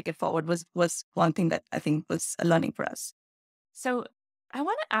others to take it forward was one thing that I think was a learning for us. So I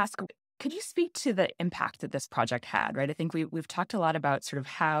want to ask, could you speak to the impact that this project had, right? I think we've talked a lot about sort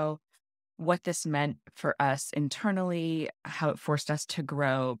of what this meant for us internally, how it forced us to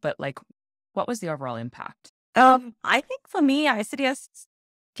grow, but like, what was the overall impact? I think for me, ICDS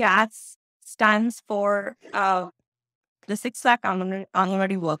CAS stands for the 6 lakh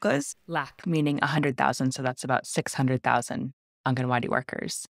Anganwadi workers. Lakh meaning 100,000, so that's about 600,000 Anganwadi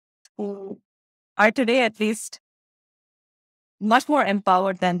workers. Who are today at least much more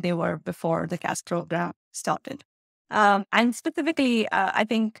empowered than they were before the CAS program started. And specifically, I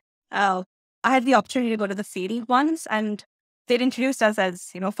think I had the opportunity to go to the field once, and they'd introduced us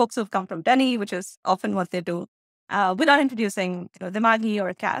as, folks who've come from Delhi, which is often what they do, without introducing, Dimagi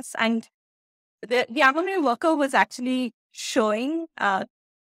or CAS. And the Anganwadi worker was actually showing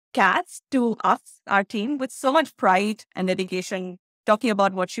CAS to us, our team, with so much pride and dedication, talking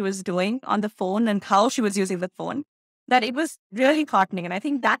about what she was doing on the phone and how she was using the phone, that it was really heartening. And I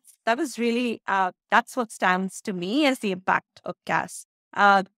think that was really, that's what stands to me as the impact of CAS.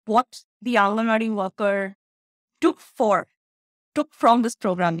 What the Anganwadi worker took from this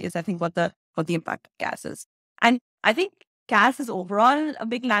program is, I think, what the impact of CAS is. And I think CAS is overall a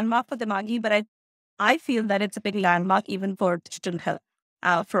big landmark for Dimagi, but I feel that it's a big landmark even for digital health,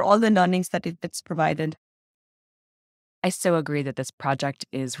 for all the learnings that it's provided. I so agree that this project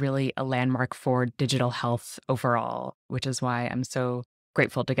is really a landmark for digital health overall, which is why I'm so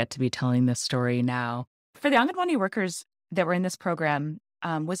grateful to get to be telling this story now. For the Anganwadi workers that were in this program,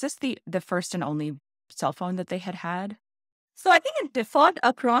 was this the first and only cell phone that they had? So I think it differed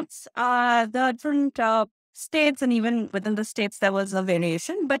across the different states, and even within the states there was a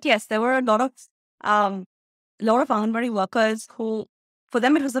variation. But yes, there were a lot of Anganwadi workers who, for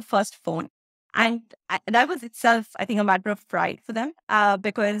them, it was the first phone. And that was itself, I think, a matter of pride for them,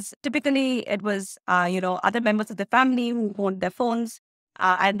 because typically it was, other members of the family who owned their phones,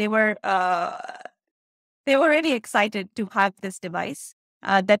 and they were really excited to have this device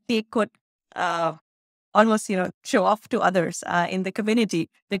that they could almost, show off to others in the community,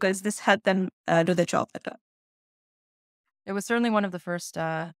 because this helped them do their job better. It was certainly one of the first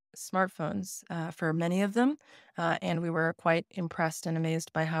smartphones for many of them, and we were quite impressed and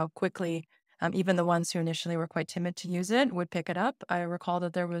amazed by how quickly even the ones who initially were quite timid to use it would pick it up. I recall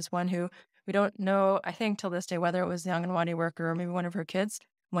that there was one who, we don't know, I think till this day, whether it was the Anganwadi worker or maybe one of her kids,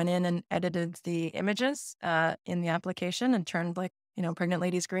 went in and edited the images in the application and turned pregnant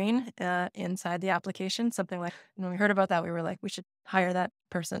ladies green inside the application, something like. When we heard about that, we were like, we should hire that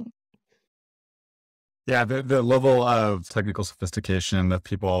person. Yeah, the level of technical sophistication that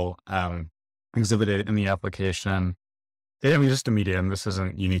people exhibited in the application, just immediate, and this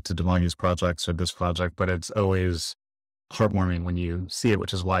isn't unique to Dimagi's projects or this project, but it's always heartwarming when you see it,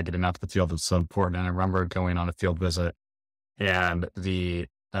 which is why getting out to the field is so important. And I remember going on a field visit, and the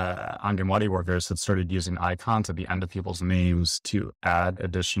Anganwadi workers had started using icons at the end of people's names to add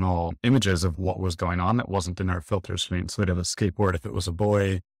additional images of what was going on that wasn't in our filter screen. So they'd have a skateboard if it was a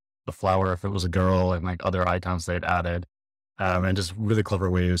boy, a flower if it was a girl, and like other icons they'd added. And just really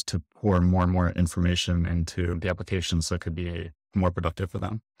clever ways to pour more and more information into the application so it could be more productive for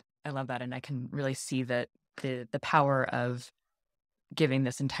them. I love that. And I can really see that the power of giving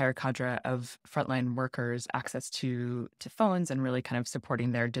this entire cadre of frontline workers access to phones and really kind of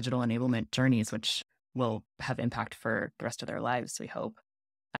supporting their digital enablement journeys, which will have impact for the rest of their lives, we hope.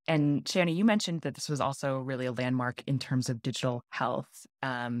 And Shayoni, you mentioned that this was also really a landmark in terms of digital health.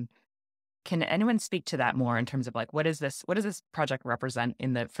 Can anyone speak to that more in terms of like what does this project represent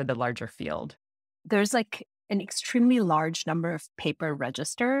for the larger field? There's like an extremely large number of paper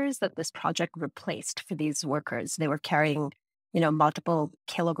registers that this project replaced for these workers. They were carrying, multiple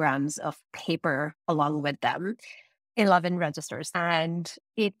kilograms of paper along with them, 11 registers. And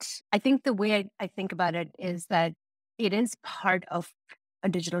I think the way I think about it is that it is part of a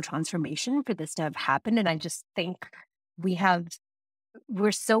digital transformation for this to have happened. And I just think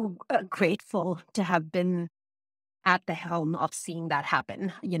we're so grateful to have been at the helm of seeing that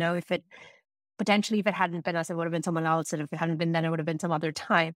happen. If it hadn't been us, it would have been someone else. And if it hadn't been then, it would have been some other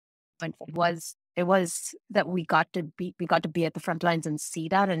time. But it was that we got to be at the front lines and see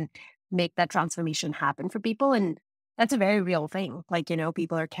that and make that transformation happen for people. And that's a very real thing. Like,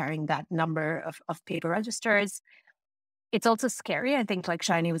 people are carrying that number of paper registers. It's also scary. I think like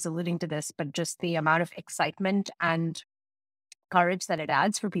Shayoni was alluding to this, but just the amount of excitement and courage that it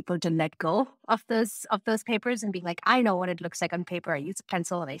adds for people to let go of those papers and be like, I know what it looks like on paper. I use a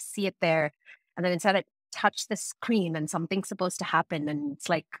pencil and I see it there. And then instead I touch the screen and something's supposed to happen. And it's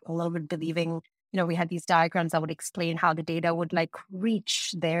like a little bit believing, we had these diagrams that would explain how the data would like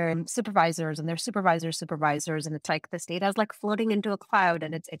reach their supervisors and their supervisors. And it's like this data is like floating into a cloud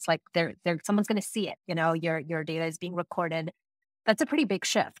and it's like someone's going to see it. Your data is being recorded. That's a pretty big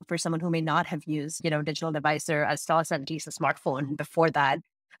shift for someone who may not have used, digital device or, as Stella said, used a smartphone before that.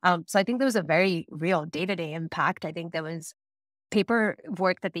 So I think there was a very real day-to-day impact. I think there was paper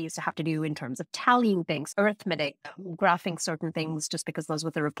work that they used to have to do in terms of tallying things, arithmetic, graphing certain things, just because those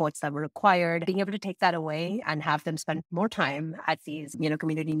were the reports that were required. Being able to take that away and have them spend more time at these,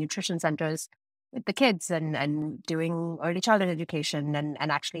 community nutrition centers with the kids and doing early childhood education and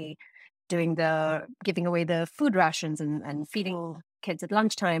actually giving away the food rations and feeding kids at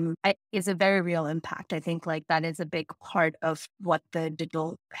lunchtime is a very real impact. I think like that is a big part of what the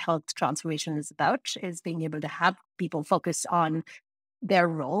digital health transformation is about, is being able to have people focus on their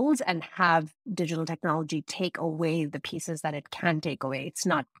roles and have digital technology take away the pieces that it can take away. It's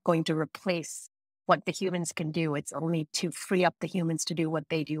not going to replace what the humans can do. It's only to free up the humans to do what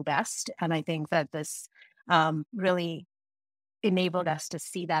they do best. And I think that this really enabled us to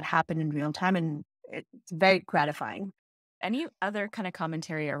see that happen in real time. And it's very gratifying. Any other kind of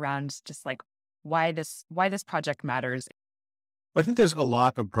commentary around just like why this project matters? I think there's a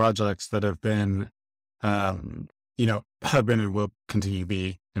lot of projects that have been, have been and will continue to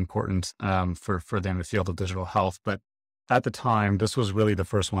be important for them in the field of digital health. But at the time, this was really the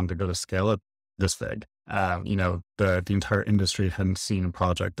first one to go to scale it this big. The entire industry hadn't seen a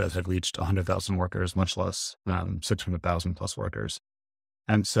project that had reached 100,000 workers, much less 600,000 plus workers.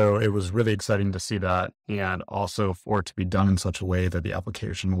 And so it was really exciting to see that, and also for it to be done in such a way that the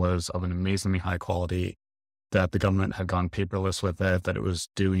application was of an amazingly high quality, that the government had gone paperless with it, that it was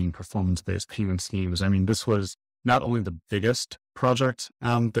doing performance-based payment schemes. I mean, this was not only the biggest project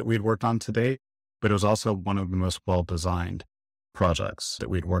that we'd worked on to date, but it was also one of the most well-designed projects that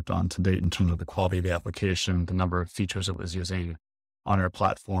we'd worked on to date in terms of the quality of the application, the number of features it was using on our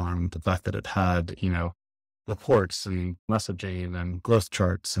platform, the fact that it had, reports and messaging and growth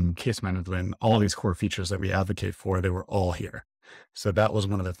charts and case management, all these core features that we advocate for, they were all here. So that was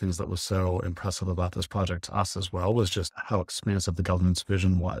one of the things that was so impressive about this project to us as well, was just how expansive the government's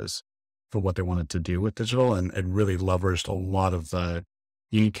vision was for what they wanted to do with digital. And it really leveraged a lot of the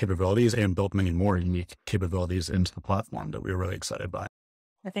unique capabilities and built many more unique capabilities into the platform that we were really excited by.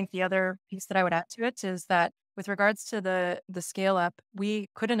 I think the other piece that I would add to it is that with regards to the scale up, we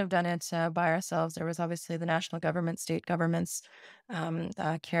couldn't have done it by ourselves. There was obviously the national government, state governments,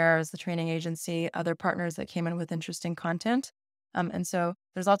 CARES, the training agency, other partners that came in with interesting content. And so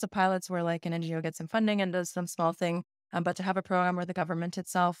there's lots of pilots where like an NGO gets some funding and does some small thing. But to have a program where the government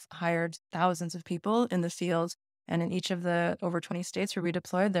itself hired thousands of people in the field, and in each of the over 20 states where we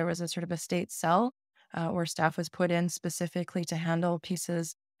deployed, there was a sort of a state cell where staff was put in specifically to handle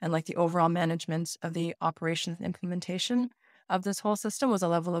pieces and like the overall management of the operations and implementation of this whole system was a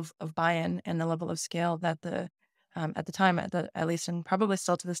level of buy-in and a level of scale that at the time, at least, and probably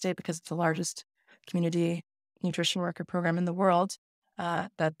still to this day, because it's the largest community nutrition worker program in the world,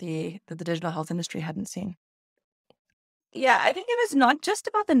 that the digital health industry hadn't seen. Yeah, I think it was not just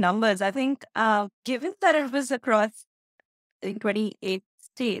about the numbers. I think given that it was across 28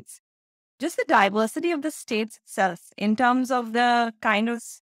 states, just the diversity of the states itself in terms of the kind of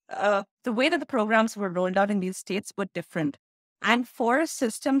the way that the programs were rolled out in these states were different. And for a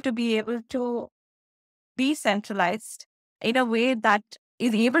system to be able to be centralized in a way that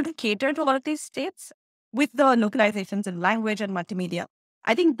is able to cater to all of these states, with the localizations in language and multimedia.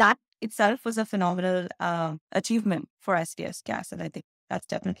 I think that itself was a phenomenal achievement for ICDS CAS. And I think that's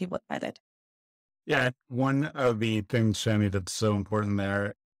definitely what I did. Yeah. One of the things, Shani, that's so important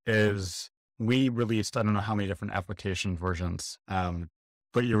there is we released, I don't know how many different application versions,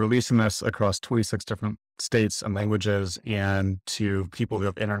 but you're releasing this across 26 different states and languages and to people who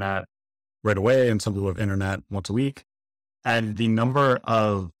have internet right away and some people have internet once a week. And the number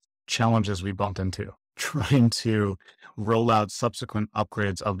of challenges we bumped into trying to roll out subsequent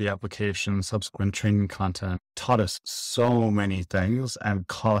upgrades of the application, subsequent training content taught us so many things and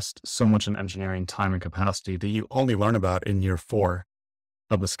cost so much in engineering time and capacity that you only learn about in year 4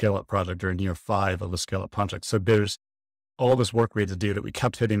 of the scale up project or in year 5 of the scale up project. So there's all this work we had to do that we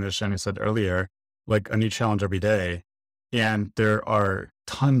kept hitting, as Shani said earlier, like a new challenge every day. And there are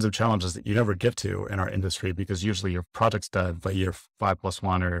tons of challenges that you never get to in our industry because usually your project's dead by year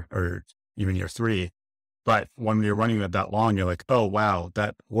 5+1 or even year 3. But when you're running it that long, you're like, oh, wow,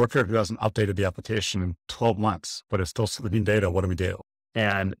 that worker who hasn't updated the application in 12 months, but is still submitting data, what do we do?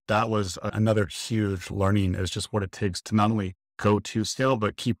 And that was another huge learning is just what it takes to not only go to scale,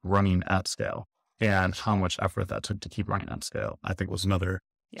 but keep running at scale and how much effort that took to keep running at scale. I think was another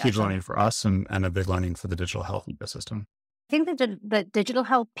huge learning for us and a big learning for the digital health ecosystem. I think the digital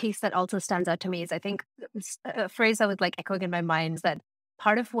health piece that also stands out to me is I think a phrase that was like echoing in my mind is that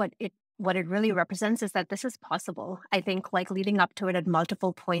part of what it really represents is that this is possible. I think like leading up to it at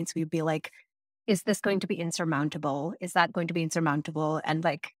multiple points, we'd be like, is this going to be insurmountable? Is that going to be insurmountable? And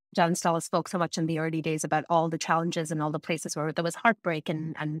like John and Stella spoke so much in the early days about all the challenges and all the places where there was heartbreak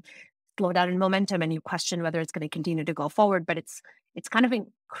and slowdown in momentum and you question whether it's going to continue to go forward. But it's kind of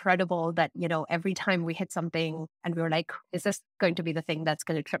incredible that, you know, every time we hit something and we were like, is this going to be the thing that's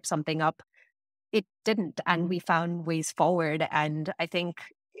going to trip something up? It didn't. And we found ways forward. And I think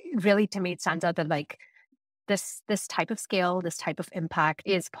really to me, it stands out that like this type of scale, this type of impact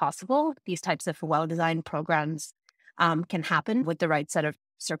is possible. These types of well-designed programs can happen with the right set of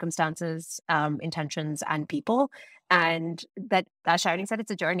circumstances, intentions, and people. And that, as Shayoni said,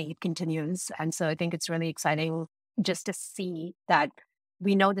 it's a journey. It continues. And so I think it's really exciting just to see that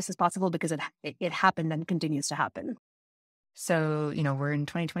we know this is possible because it happened and continues to happen. So, you know, we're in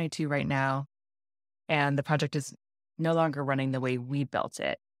 2022 right now, and the project is no longer running the way we built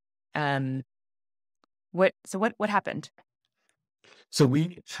it. What happened? So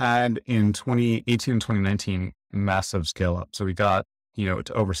we had in 2018 and 2019 massive scale up. So we got, you know,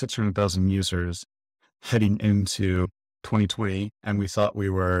 to over 600,000 users heading into 2020. And we thought we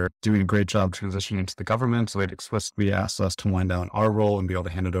were doing a great job transitioning to the government. So they'd explicitly asked us to wind down our role and be able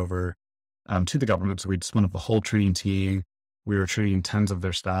to hand it over to the government. So we'd spun up a whole training team. We were training tens of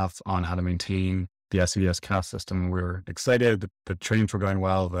their staff on how to maintain the ICDS CAS system. We were excited. The trainings were going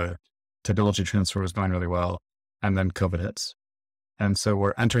well. The technology transfer was going really well. And then COVID hits. And so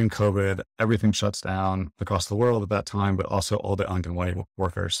we're entering COVID, everything shuts down across the world at that time, but also all the Anganwadi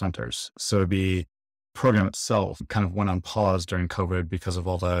worker centers. So the program itself kind of went on pause during COVID because of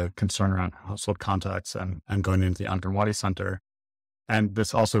all the concern around household contacts and going into the Anganwadi center. And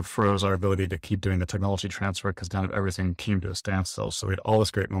this also froze our ability to keep doing the technology transfer because kind of everything came to a standstill. So we had all this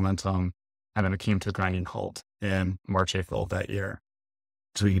great momentum, and then it came to a grinding halt in March, April of that year.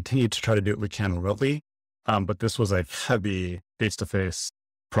 So we continued to try to do what we can remotely. But this was a heavy face-to-face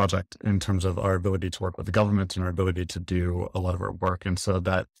project in terms of our ability to work with the government and our ability to do a lot of our work. And so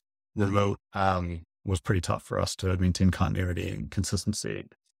that remote was pretty tough for us to maintain continuity and consistency.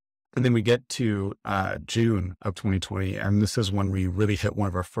 And then we get to June of 2020, and this is when we really hit one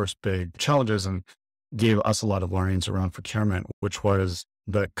of our first big challenges and gave us a lot of learnings around procurement, which was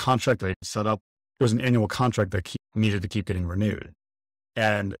the contract they set up. It was an annual contract that needed to keep getting renewed.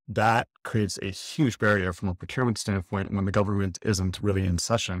 And that creates a huge barrier from a procurement standpoint when the government isn't really in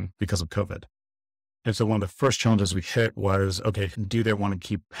session because of COVID. And so one of the first challenges we hit was, okay, do they want to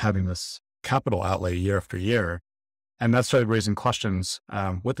keep having this capital outlay year after year? And that started raising questions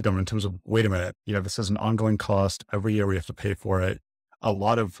with the government in terms of, wait a minute, you know, this is an ongoing cost. Every year we have to pay for it. A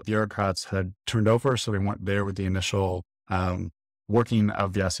lot of bureaucrats had turned over, so they weren't there with the initial working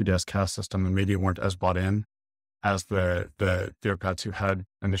of the ICDS CAS system and maybe weren't as bought in as the bureaucrats who had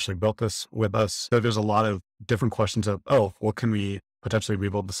initially built this with us. So there's a lot of different questions of, oh, well, can we potentially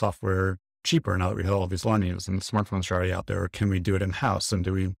rebuild the software cheaper now that we have all these learnings and the smartphones are already out there? Or can we do it in-house? And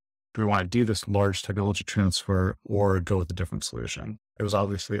do we want to do this large technology transfer or go with a different solution? It was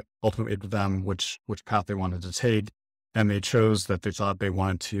obviously ultimately to them which path they wanted to take. And they chose that they thought they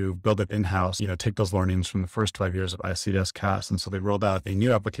wanted to build it in-house, you know, take those learnings from the first 5 years of ICDS CAS. And so they rolled out a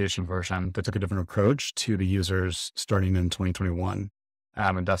new application version that took a different approach to the users starting in 2021.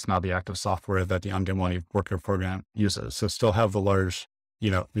 And that's now the active software that the Dimagi Worker program uses. So still have the large,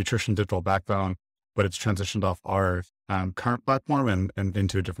 nutrition digital backbone, but it's transitioned off our current platform and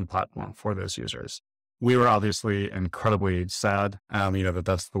into a different platform for those users. We were obviously incredibly sad, that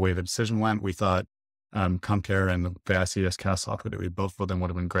that's the way the decision went. We thought Comcare and the ICDS CAS software that we both of them would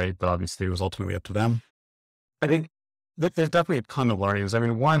have been great, but obviously it was ultimately up to them. I think that there's definitely a ton of learnings. I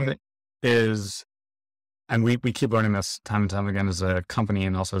mean, one is, and we keep learning this time and time again as a company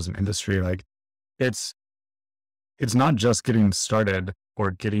and also as an industry, like it's not just getting started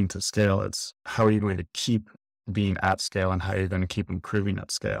or getting to scale. It's how are you going to keep being at scale and how are you going to keep improving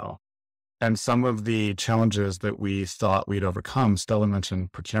at scale? And some of the challenges that we thought we'd overcome, Stella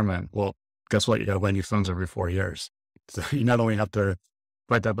mentioned procurement. Well, guess what? You got to buy new phones every 4 years. So you not only have to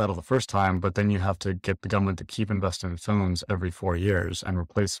fight that battle the first time, but then you have to get the government to keep investing in phones every 4 years and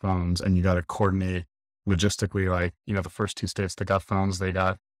replace phones. And you got to coordinate logistically, like, the first 2 states that got phones, they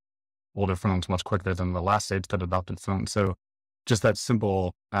got older phones much quicker than the last states that adopted phones. So just that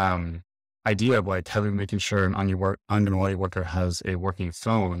simple idea of like making sure an unemployed worker has a working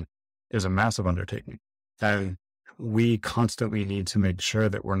phone is a massive undertaking. And we constantly need to make sure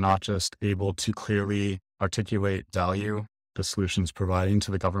that we're not just able to clearly articulate value the solutions providing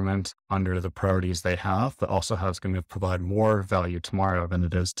to the government under the priorities they have, but also how it's going to provide more value tomorrow than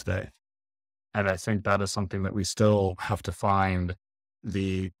it is today. And I think that is something that we still have to find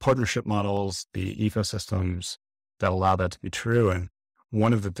the partnership models, the ecosystems that allow that to be true. And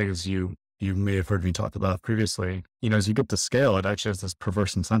one of the things you may have heard me talk about previously, as you get to scale, it actually has this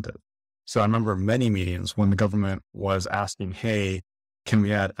perverse incentive. So I remember many meetings when the government was asking, hey, can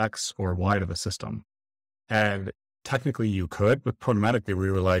we add X or Y to the system? And technically you could, but programmatically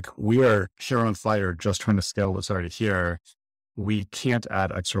we were like, we are here on fire just trying to scale what's already here. We can't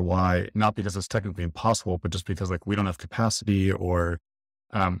add X or Y, not because it's technically impossible, but just because we don't have capacity or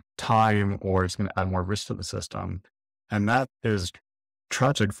time, or it's going to add more risk to the system. And that is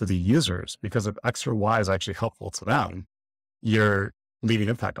tragic for the users, because if X or Y is actually helpful to them, you're leaving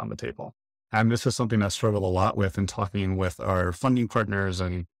impact on the table. And this is something I struggle a lot with in talking with our funding partners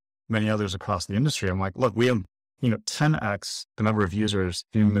and many others across the industry. I'm like, look, we have 10x the number of users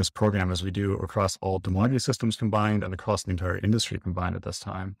in this program as we do across all Dimagi systems combined and across the entire industry combined at this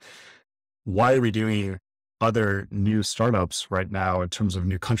time. Why are we doing other new startups right now in terms of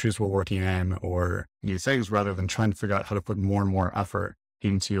new countries we're working in or new things, rather than trying to figure out how to put more and more effort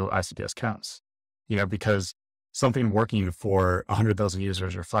into ICDS CAS? Because something working for 100,000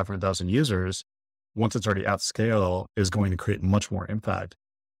 users or 500,000 users, once it's already at scale, is going to create much more impact.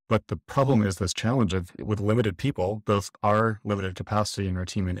 But the problem is this challenge of, with limited people, both our limited capacity in our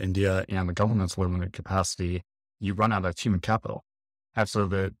team in India and the government's limited capacity, you run out of human capital. And so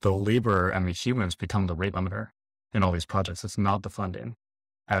the labor and the humans become the rate limiter in all these projects. It's not the funding,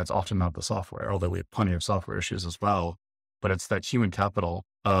 and it's often not the software, although we have plenty of software issues as well. But it's that human capital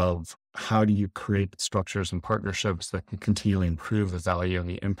of how do you create structures and partnerships that can continually improve the value and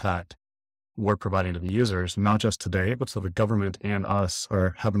the impact we're providing to the users, not just today, but so the government and us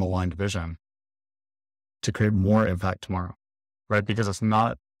are having an aligned vision to create more impact tomorrow, right? Because it's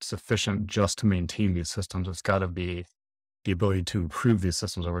not sufficient just to maintain these systems. It's got to be the ability to improve these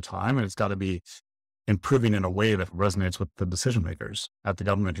systems over time. And it's got to be improving in a way that resonates with the decision makers at the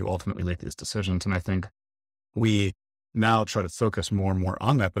government who ultimately make these decisions. And I think we now try to focus more and more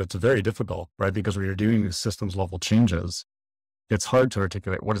on that, but it's very difficult, right? Because when you're doing these systems level changes, it's hard to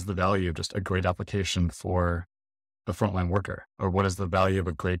articulate what is the value of just a great application for a frontline worker, or what is the value of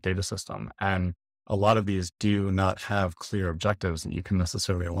a great data system. And a lot of these do not have clear objectives that you can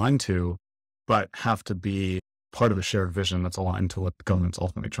necessarily align to, but have to be part of a shared vision that's aligned to what the government's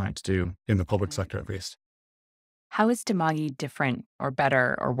ultimately trying to do in the public sector, at least. How is Dimagi different or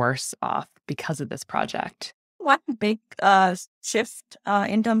better or worse off because of this project? One big shift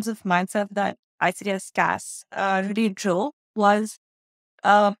in terms of mindset that ICDS CAS really drove was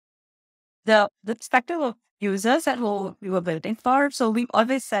the perspective of users and who we were building for. So we've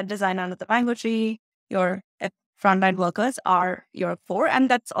always said design under the mango tree, your frontline workers are your core, and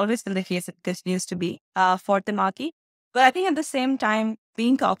that's always been the case. It continues to be for Dimagi. But I think at the same time,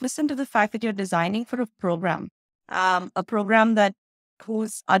 being cognizant of the fact that you're designing for a program that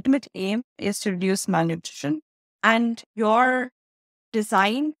whose ultimate aim is to reduce malnutrition, and your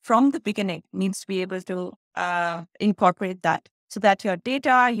design from the beginning needs to be able to incorporate that, so that your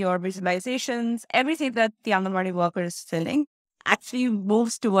data, your visualizations, everything that the Anganwadi worker is filling actually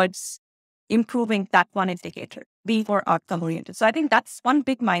moves towards improving that one indicator, being more outcome oriented. So I think that's one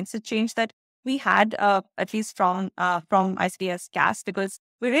big mindset change that we had, at least from ICDS CAS, because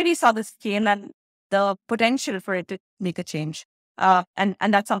we really saw the scale and the potential for it to make a change. And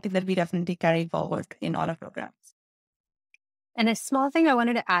that's something that we definitely carry forward in all our programs. And a small thing I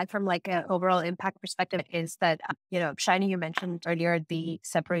wanted to add from like an overall impact perspective is that, Shayoni, you mentioned earlier the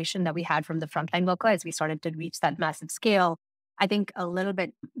separation that we had from the frontline worker as we started to reach that massive scale. I think a little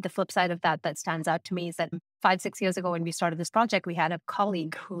bit the flip side of that stands out to me is that 5-6 years ago when we started this project, we had a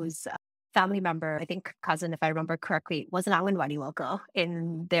colleague whose family member, I think cousin, if I remember correctly, was an Anganwadi worker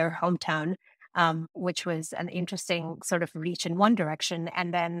in their hometown. Which was an interesting sort of reach in one direction.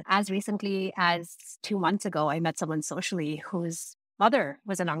 And then as recently as 2 months ago, I met someone socially whose mother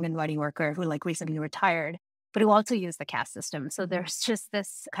was an Anganwadi worker who like recently retired, but who also used the CAS system. So there's just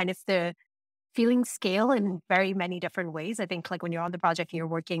this kind of the feeling scale in very many different ways. I think like when you're on the project, you're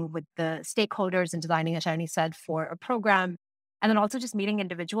working with the stakeholders and designing, as Shayoni said, for a program. And then also just meeting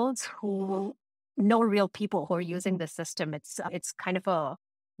individuals who know real people who are using the system. It's kind of a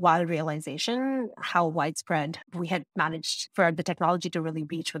wild realization how widespread we had managed for the technology to really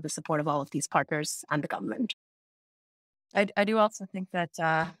reach with the support of all of these partners and the government. I do also think that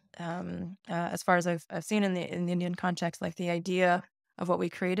as far as I've seen in the Indian context, like the idea of what we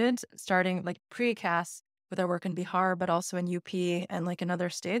created, starting like pre-CAS with our work in Bihar, but also in UP and like in other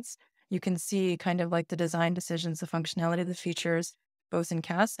states, you can see kind of like the design decisions, the functionality, the features, both in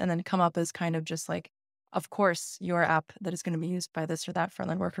CAS, and then come up as kind of just like, of course, your app that is going to be used by this or that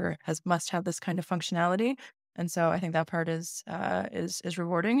frontline worker must have this kind of functionality. And so I think that part is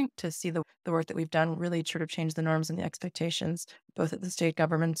rewarding to see the work that we've done really sort of change the norms and the expectations, both at the state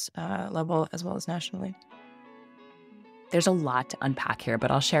government level as well as nationally. There's a lot to unpack here, but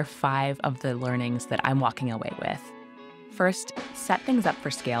I'll share 5 of the learnings that I'm walking away with. First, set things up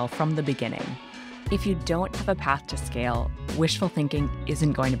for scale from the beginning. If you don't have a path to scale, wishful thinking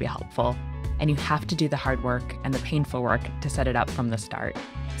isn't going to be helpful. And you have to do the hard work and the painful work to set it up from the start.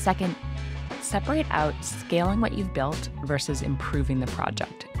 Second, separate out scaling what you've built versus improving the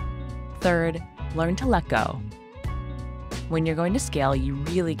project. Third, learn to let go. When you're going to scale, you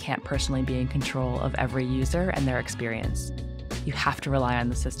really can't personally be in control of every user and their experience. You have to rely on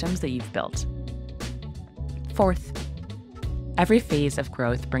the systems that you've built. Fourth, every phase of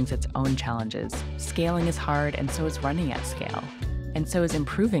growth brings its own challenges. Scaling is hard, and so is running at scale, and so is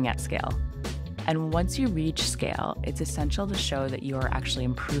improving at scale. And once you reach scale, it's essential to show that you are actually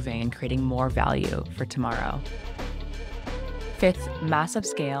improving and creating more value for tomorrow. Fifth, massive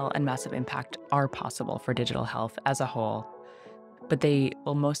scale and massive impact are possible for digital health as a whole, but they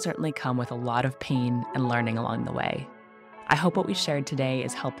will most certainly come with a lot of pain and learning along the way. I hope what we shared today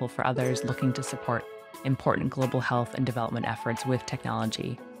is helpful for others looking to support important global health and development efforts with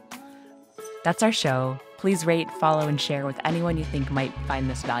technology. That's our show. Please rate, follow, and share with anyone you think might find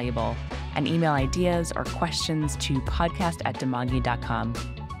this valuable, and email ideas or questions to podcast@dimagi.com.